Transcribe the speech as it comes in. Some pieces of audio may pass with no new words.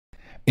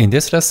In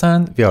this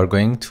lesson, we are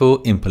going to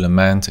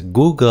implement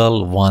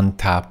Google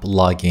One-Tap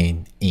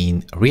login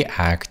in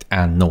React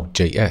and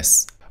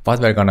Node.js. What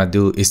we're gonna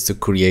do is to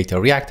create a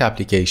React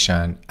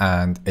application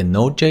and a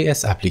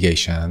Node.js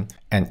application,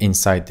 and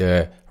inside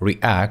the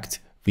React,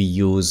 we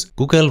use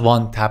Google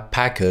One-Tap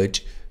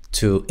package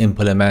to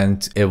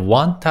implement a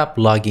one-tap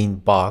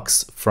login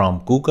box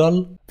from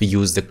Google. We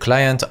use the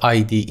client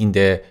ID in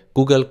the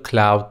Google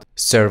Cloud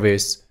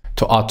service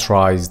to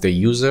authorize the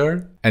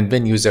user, and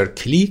when user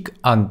click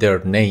on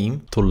their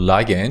name to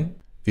log in,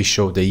 we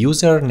show the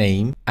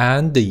username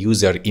and the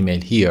user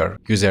email here.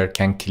 User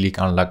can click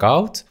on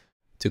logout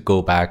to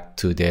go back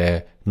to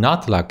the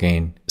not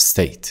login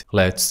state.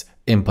 Let's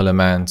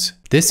implement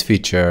this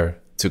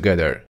feature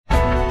together.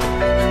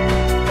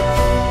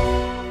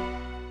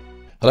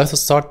 Let's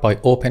start by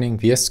opening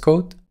VS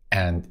Code,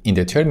 and in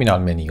the terminal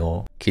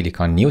menu, click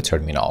on New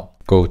Terminal.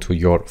 Go to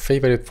your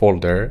favorite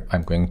folder.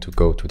 I'm going to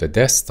go to the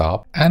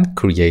desktop and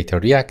create a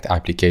React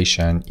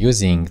application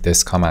using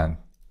this command,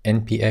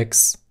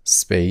 npx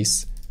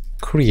space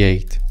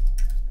create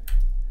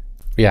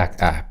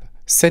React app.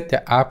 Set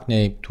the app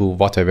name to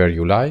whatever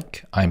you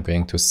like. I'm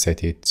going to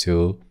set it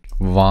to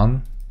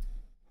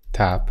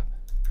One-Tap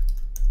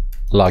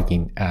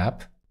Login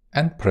App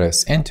and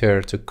press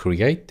enter to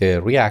create the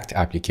React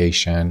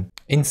application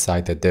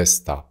inside the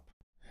desktop.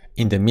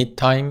 In the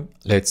meantime,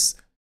 let's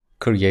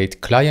create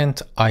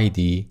client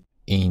ID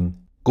in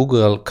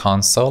Google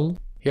Console.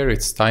 Here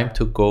it's time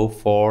to go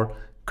for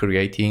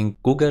creating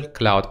Google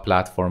Cloud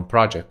Platform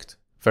project.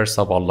 First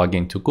of all, log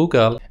into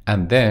Google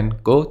and then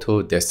go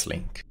to this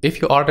link. If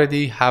you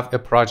already have a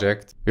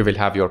project, you will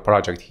have your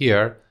project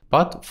here.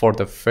 But for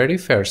the very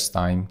first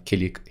time,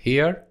 click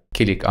here,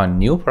 click on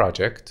New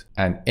Project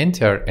and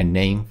enter a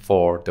name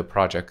for the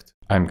project.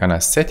 I'm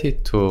gonna set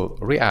it to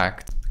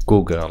React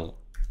Google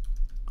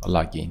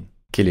Login.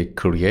 Click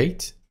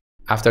Create.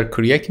 After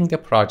creating the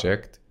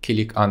project,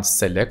 click on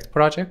Select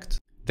Project.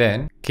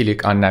 Then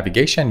click on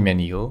Navigation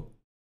menu.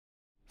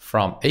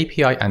 From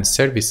API and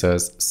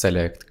Services,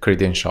 select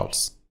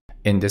Credentials.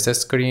 In this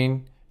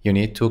screen, you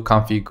need to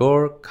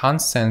configure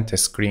Consent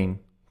screen.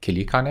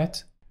 Click on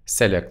it.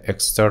 Select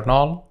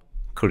External,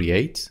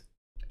 Create.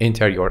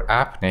 Enter your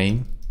app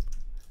name,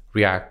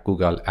 React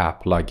Google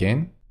App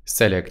Login.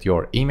 Select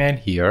your email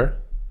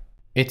here.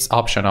 It's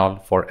optional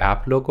for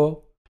app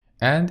logo.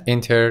 And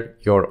enter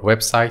your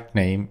website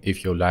name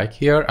if you like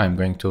here. I'm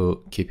going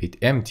to keep it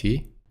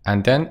empty.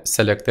 And then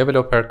select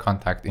developer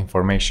contact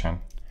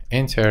information.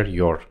 Enter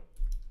your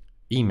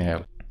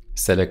email.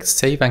 Select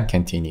Save and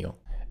Continue.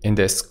 In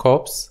the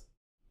scopes,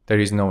 there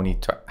is no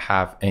need to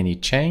have any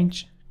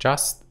change.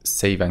 Just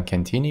save and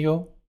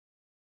continue.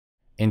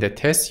 In the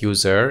test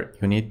user,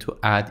 you need to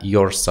add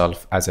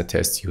yourself as a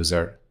test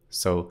user.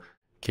 So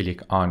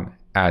click on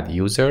Add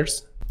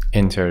Users,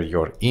 enter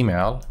your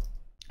email,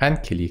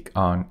 and click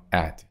on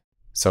Add.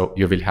 So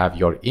you will have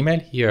your email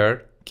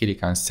here.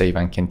 Click on Save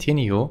and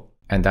Continue,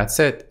 and that's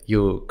it.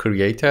 You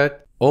created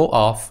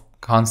OAuth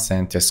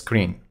consent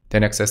screen. The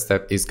next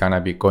step is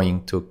gonna be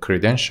going to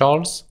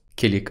Credentials.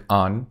 Click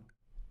on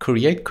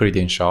Create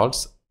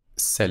Credentials,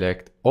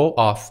 select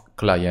OAuth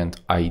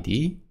Client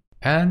ID,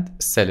 and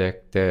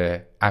select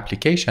the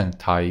application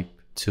type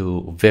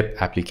to Web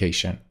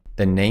Application.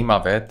 The name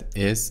of it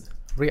is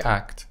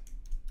React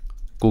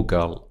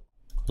Google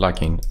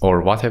Login,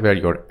 or whatever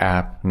your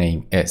app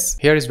name is.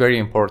 Here is very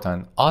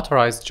important,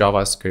 authorize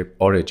JavaScript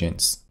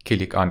origins.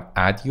 Click on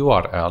Add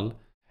URL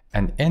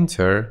and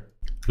enter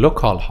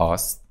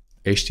localhost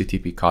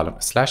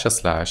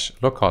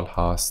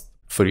http://localhost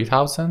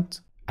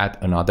 3000. Add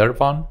another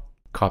one,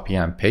 copy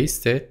and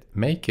paste it,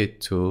 make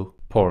it to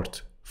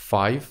port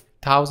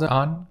 5000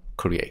 on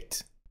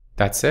create.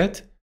 That's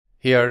it.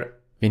 Here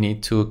we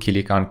need to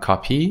click on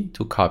copy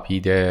to copy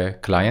the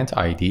client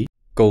ID.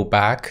 Go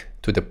back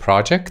to the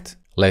project.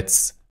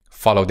 Let's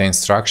follow the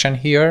instruction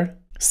here.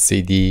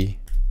 cd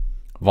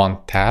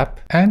one-tap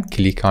and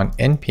click on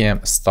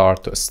npm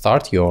start to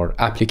start your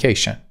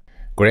application.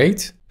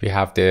 Great. We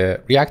have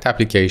the React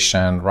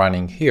application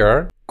running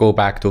here. Go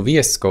back to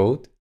VS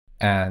Code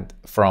and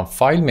from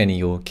File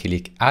menu,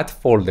 click Add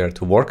Folder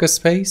to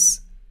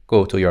Workspace.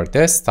 Go to your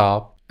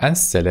desktop and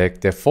select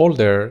the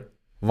folder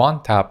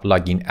One-Tap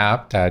Login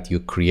App that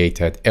you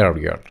created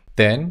earlier.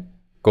 Then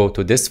go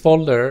to this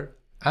folder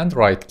and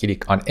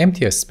right-click on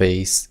empty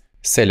space,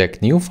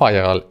 select New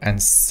File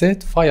and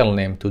set file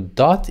name to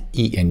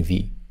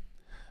 .env.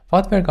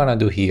 What we're gonna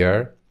do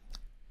here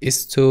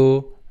is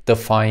to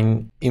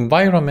define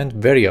environment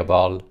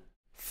variable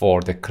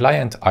for the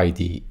client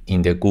ID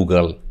in the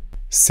Google.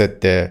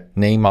 Set the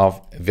name of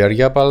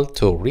variable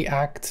to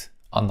React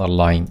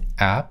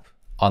 _app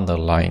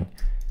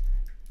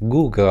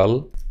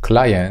Google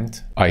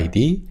client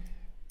ID,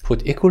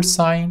 put equal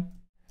sign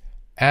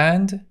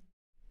and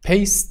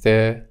paste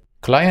the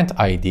client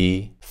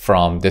ID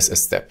from this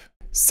step.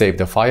 Save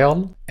the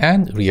file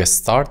and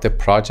restart the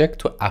project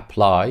to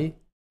apply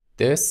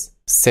this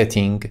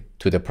setting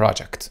to the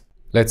project.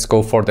 Let's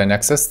go for the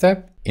next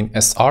step. In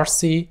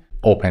src,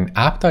 open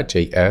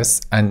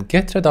app.js and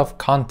get rid of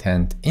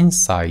content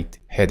inside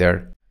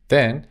header.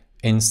 Then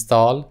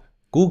install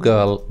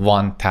Google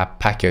One Tap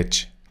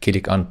package.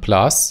 Click on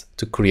plus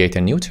to create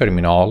a new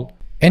terminal.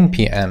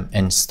 npm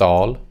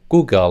install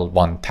Google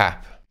One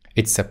Tap.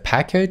 It's a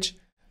package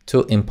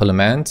to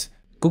implement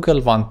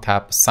Google One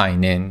Tap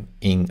sign-in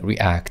in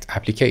React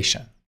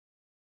application.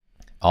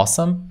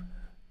 Awesome.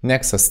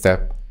 Next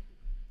step,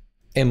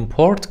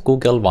 import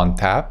Google One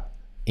Tap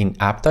in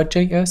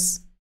app.js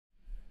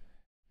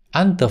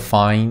and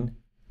define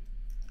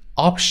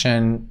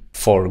option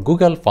for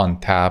Google One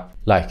Tap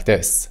like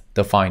this.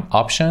 Define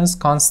options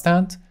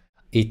constant.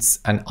 It's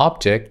an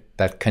object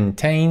that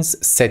contains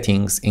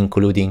settings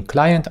including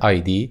client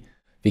ID.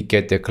 We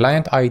get the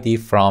client ID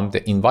from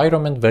the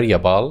environment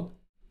variable,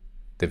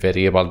 the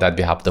variable that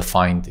we have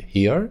defined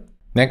here.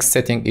 Next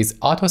setting is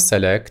auto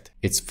select,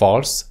 it's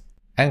false,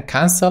 and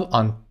cancel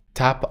on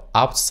tap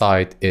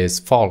outside is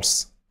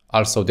false.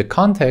 Also, the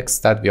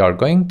context that we are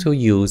going to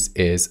use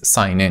is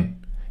sign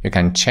in. You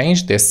can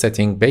change this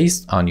setting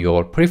based on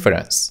your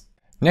preference.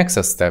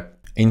 Next step,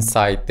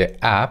 inside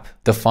the app,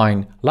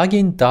 define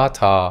login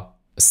data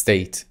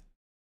state.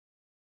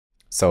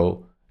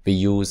 So we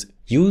use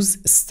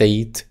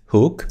state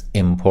hook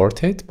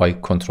imported by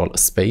control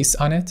space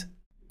on it.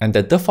 And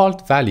the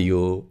default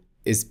value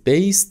is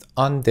based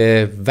on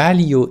the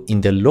value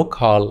in the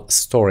local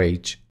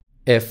storage.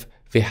 If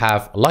we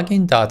have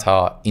login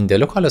data in the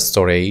local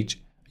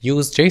storage,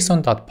 use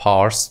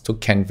json.parse to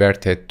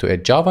convert it to a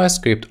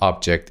JavaScript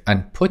object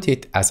and put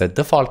it as a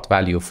default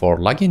value for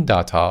login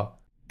data.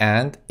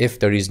 And if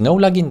there is no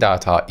login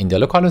data in the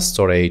local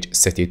storage,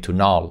 set it to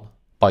null.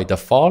 By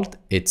default,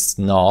 it's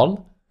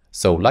null.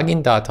 So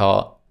login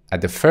data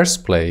at the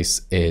first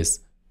place is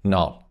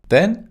null.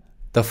 Then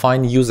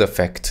define use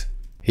effect.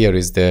 Here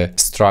is the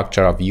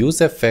structure of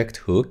use effect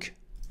hook.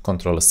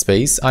 Control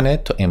space on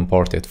it to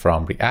import it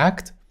from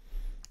React.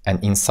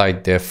 And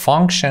inside the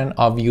function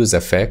of use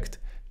effect,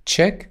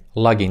 check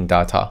login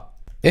data.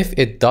 If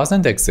it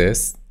doesn't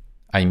exist,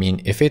 I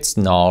mean if it's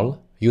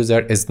null,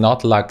 user is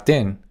not logged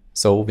in.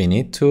 So we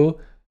need to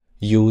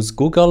use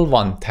Google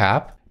One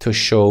Tap to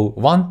show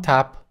One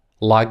Tap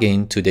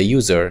login to the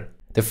user.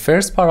 The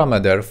first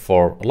parameter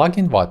for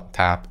login One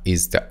Tap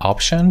is the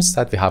options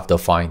that we have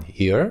defined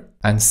here.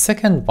 And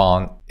second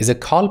one is a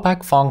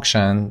callback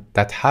function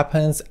that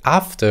happens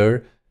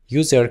after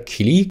user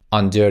click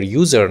on their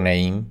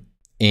username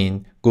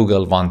in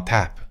Google One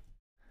Tap.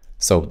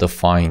 So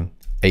define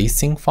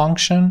async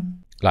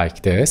function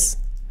like this.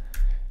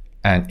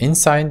 And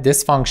inside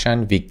this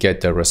function, we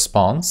get the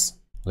response.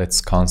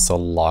 Let's console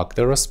log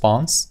the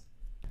response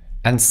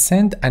and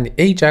send an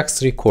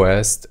AJAX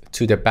request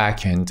to the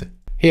backend.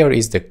 Here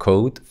is the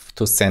code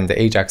to send the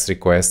AJAX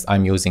request.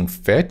 I'm using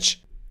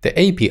fetch. The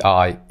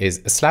API is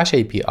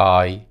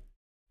 /API/Google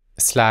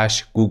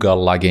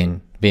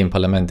login. We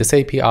implement this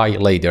API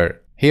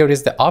later. Here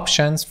is the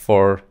options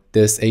for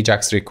this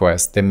AJAX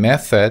request. The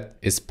method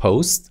is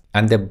post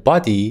and the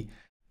body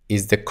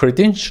is the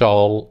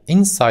credential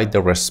inside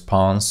the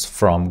response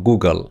from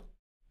Google.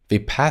 We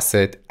pass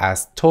it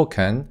as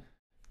token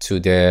to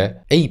the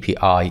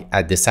API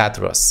at this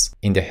address.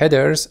 In the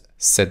headers,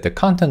 set the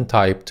content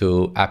type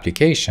to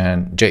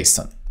application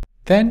JSON.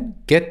 Then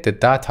get the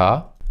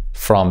data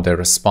from the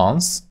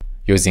response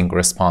using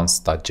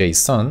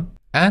response.json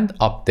and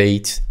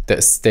update the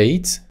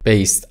state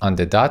based on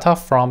the data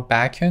from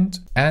backend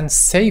and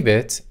save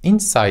it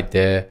inside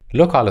the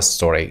local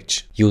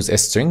storage. Use a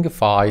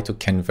stringify to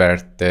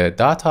convert the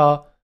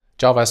data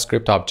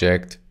JavaScript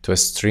object to a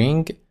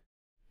string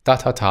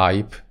data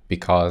type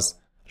because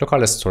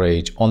local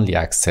storage only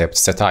accepts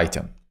set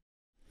item.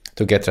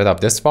 To get rid of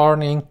this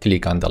warning,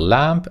 click on the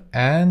lamp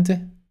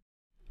and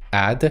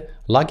add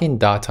login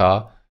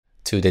data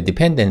to the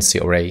dependency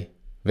array.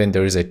 When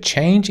there is a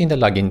change in the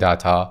login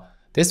data,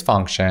 this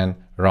function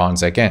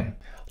runs again.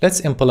 Let's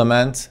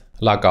implement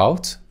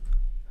logout.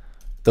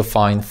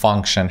 Define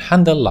function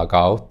handle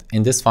logout.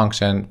 In this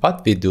function,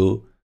 what we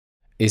do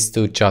is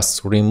to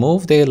just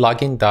remove the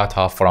login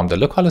data from the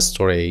local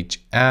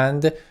storage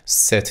and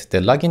set the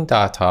login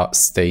data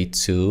state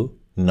to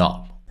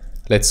null.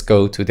 Let's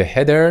go to the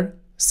header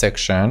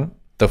section,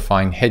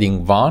 define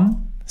heading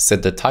 1,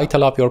 set the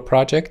title of your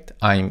project.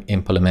 I'm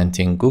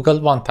implementing Google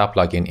One Tap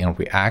plugin in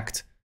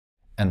React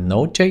and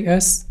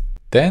Node.js.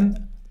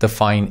 Then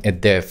define a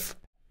div.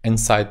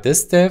 Inside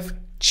this div,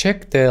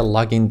 check the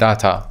login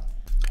data.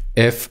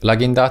 If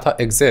login data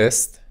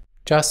exists,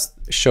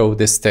 just show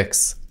this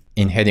text.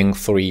 In heading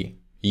 3,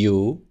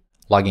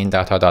 login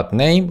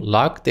data.name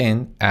logged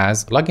in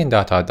as login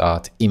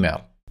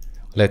data.email.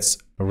 Let's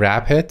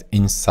wrap it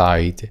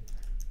inside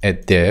a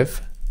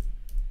div.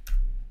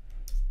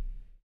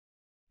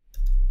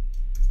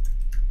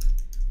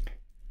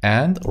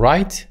 And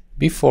right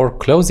before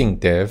closing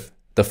div,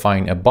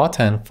 define a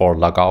button for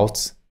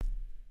logouts.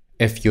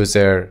 If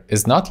user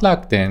is not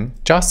logged in,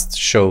 just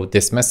show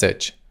this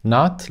message,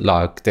 not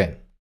logged in.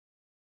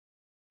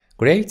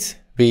 Great.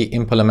 We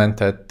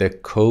implemented the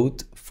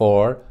code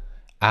for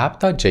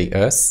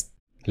app.js.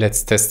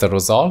 Let's test the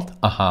result.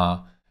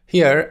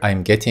 Here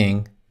I'm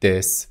getting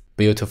this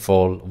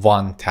beautiful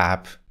one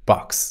tap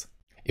box.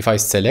 If I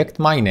select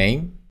my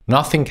name,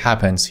 nothing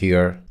happens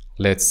here.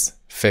 Let's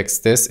fix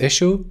this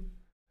issue.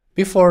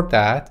 Before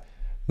that,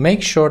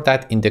 make sure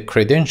that in the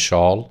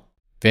credential,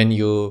 when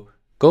you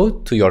go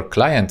to your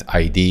client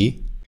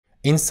ID,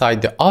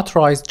 inside the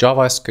authorized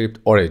JavaScript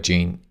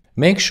origin,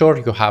 make sure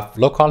you have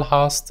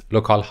localhost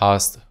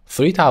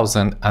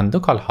 3000 and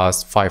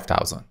localhost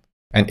 5000.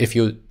 And if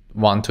you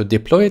want to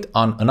deploy it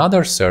on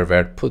another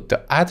server, put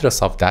the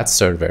address of that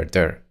server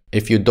there.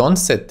 If you don't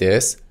set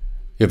this,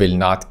 you will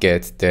not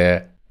get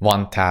the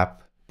one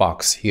tap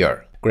box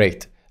here.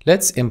 Great.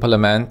 Let's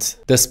implement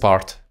this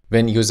part.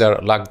 When user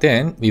logged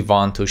in, we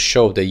want to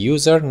show the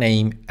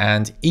username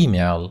and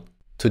email.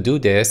 To do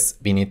this,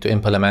 we need to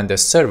implement the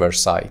server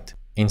side.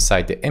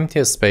 Inside the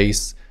empty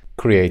space,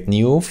 create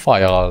new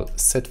file,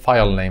 set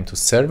file name to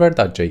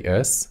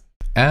server.js,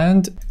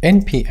 and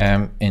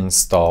npm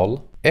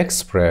install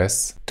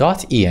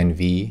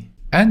express.env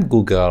and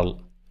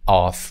Google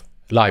Auth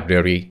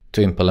library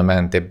to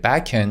implement the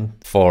backend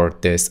for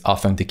this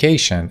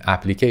authentication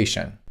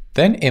application.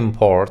 Then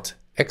import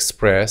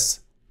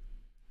express.env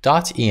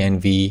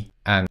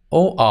and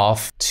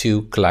OAuth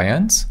to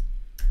client,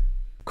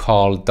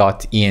 call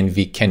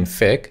 .env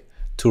config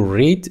to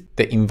read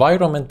the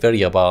environment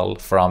variable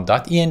from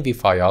 .env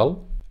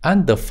file,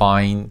 and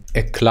define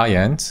a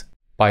client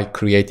by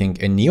creating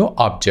a new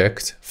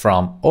object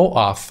from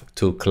OAuth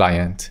to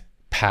client.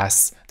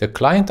 Pass the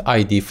client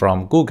ID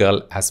from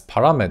Google as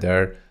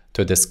parameter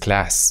to this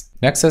class.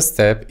 Next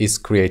step is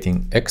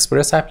creating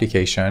Express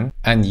application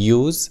and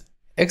use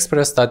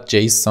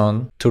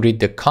express.json to read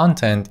the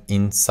content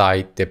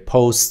inside the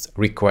post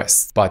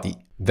request body.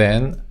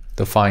 Then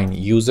define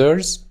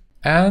users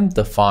and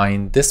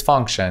define this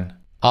function,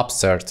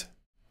 upsert.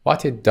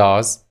 What it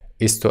does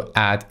is to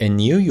add a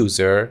new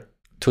user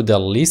to the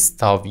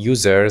list of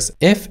users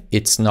if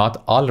it's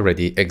not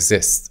already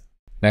exists.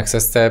 Next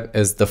step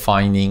is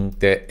defining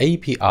the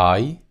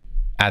API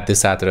at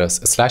this address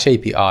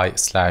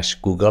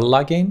 /API/Google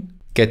login.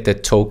 Get the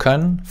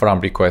token from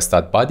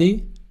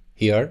request.body.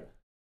 Here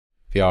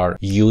we are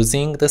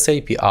using this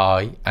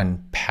API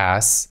and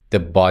pass the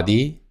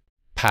body,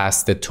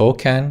 pass the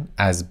token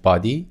as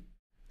body.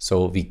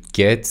 So we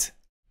get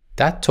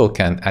that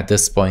token at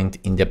this point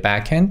in the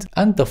backend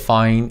and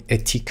define a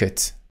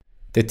ticket.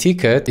 The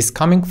ticket is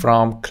coming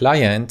from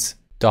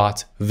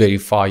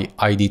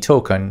client.verifyID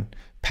token.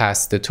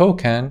 Pass the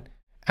token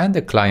and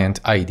the client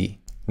ID.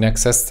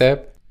 Next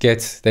step,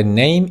 get the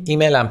name,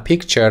 email, and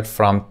picture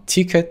from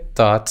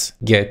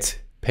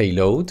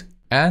ticket.getPayload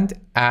and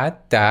add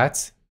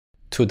that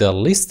to the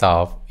list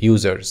of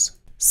users.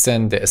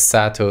 Send the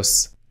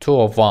status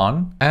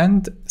 201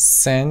 and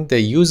send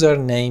the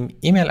username,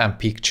 email, and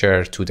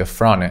picture to the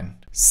front end.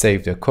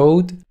 Save the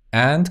code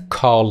and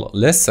call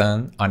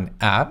listen on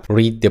app.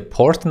 Read the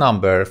port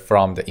number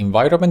from the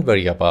environment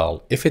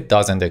variable. If it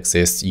doesn't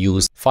exist,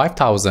 use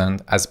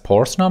 5000 as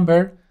port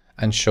number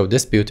and show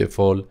this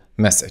beautiful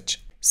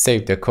message.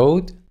 Save the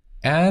code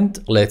and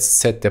let's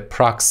set the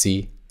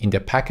proxy in the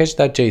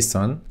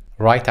package.json.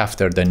 Right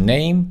after the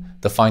name,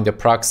 define the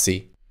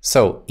proxy.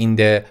 So in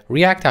the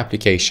React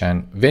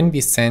application, when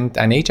we send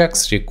an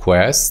AJAX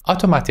request,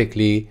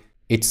 automatically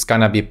it's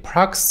gonna be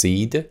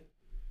proxied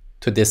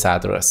to this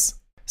address.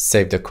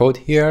 Save the code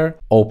here,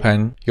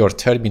 open your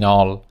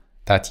terminal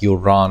that you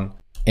run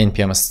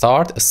npm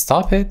start,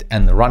 stop it,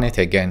 and run it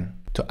again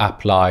to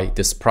apply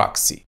this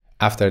proxy.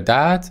 After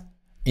that,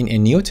 in a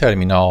new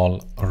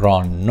terminal,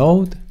 run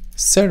node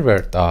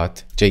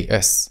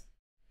server.js.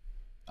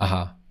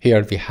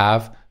 Here we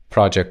have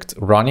project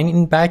running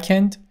in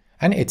backend,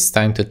 and it's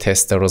time to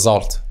test the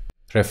result.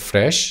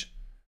 Refresh,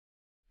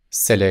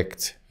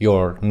 select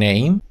your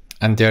name,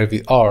 and there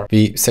we are.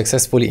 We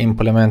successfully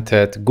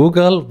implemented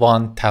Google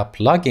One Tap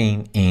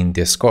login in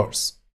this course.